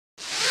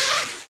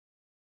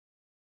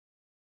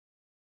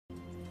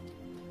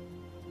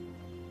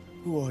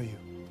Who are you?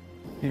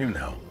 You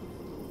know.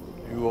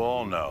 You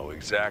all know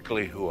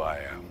exactly who I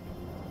am.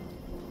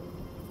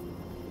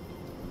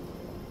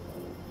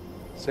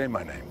 Say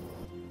my name.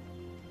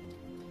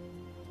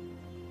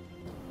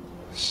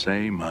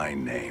 Say my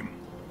name.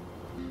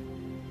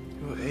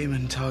 You're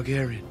Aemon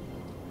Targaryen.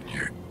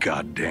 You're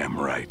goddamn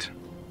right.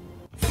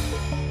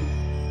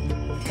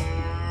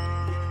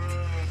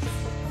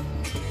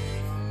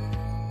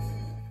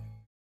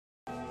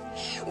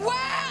 Where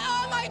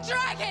are my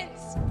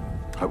dragons?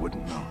 I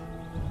wouldn't know.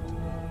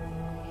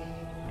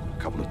 A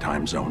couple of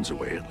time zones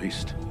away, at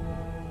least.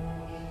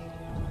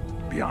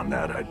 Beyond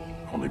that, I'd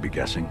only be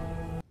guessing.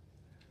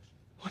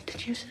 What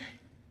did you say?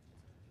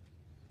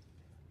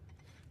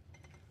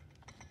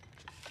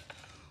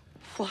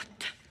 What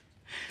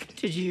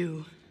did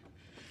you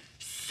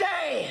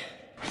say?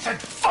 I said,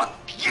 fuck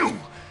you!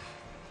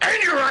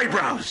 And your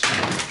eyebrows!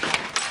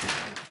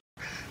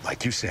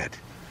 Like you said,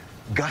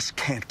 Gus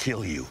can't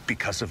kill you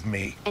because of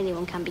me.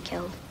 Anyone can be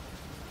killed.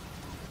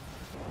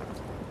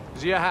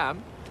 Is he a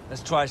ham?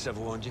 As twice I've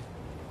warned you.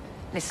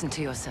 Listen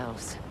to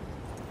yourselves.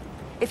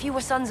 If you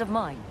were sons of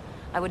mine,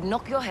 I would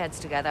knock your heads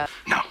together.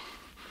 No.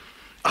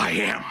 I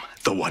am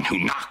the one who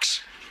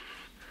knocks.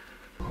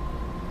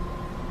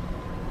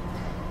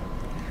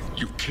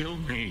 You kill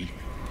me,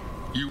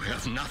 you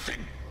have nothing.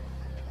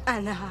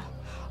 Anna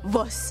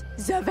was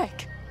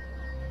Zavek.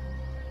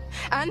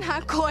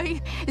 Anna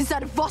koi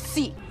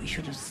zarvosi. We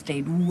should have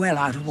stayed well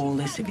out of all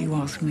this, if you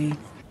ask me.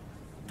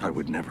 I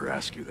would never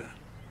ask you that.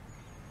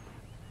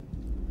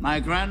 My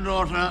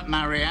granddaughter,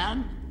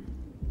 Marianne.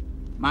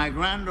 My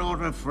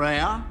granddaughter,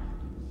 Freya.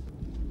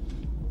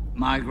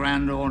 My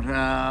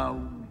granddaughter,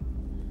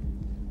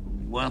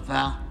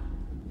 Wertha.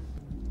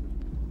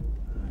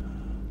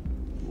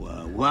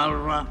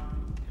 Walra.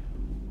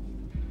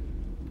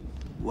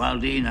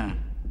 Waldina.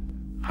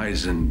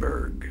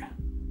 Heisenberg.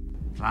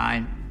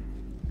 Fine.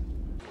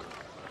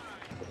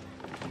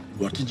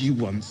 What did you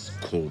once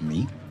call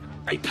me?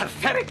 A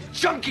pathetic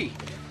junkie!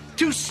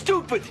 Too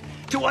stupid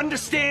to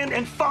understand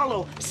and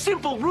follow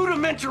simple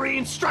rudimentary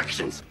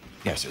instructions!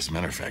 Yes, as a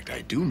matter of fact,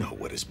 I do know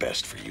what is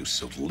best for you,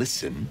 so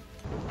listen.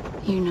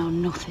 You know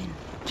nothing,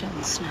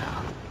 Jon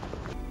Snow.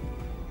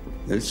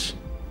 This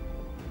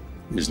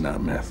is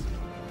not myth.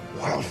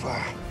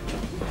 Wildfire.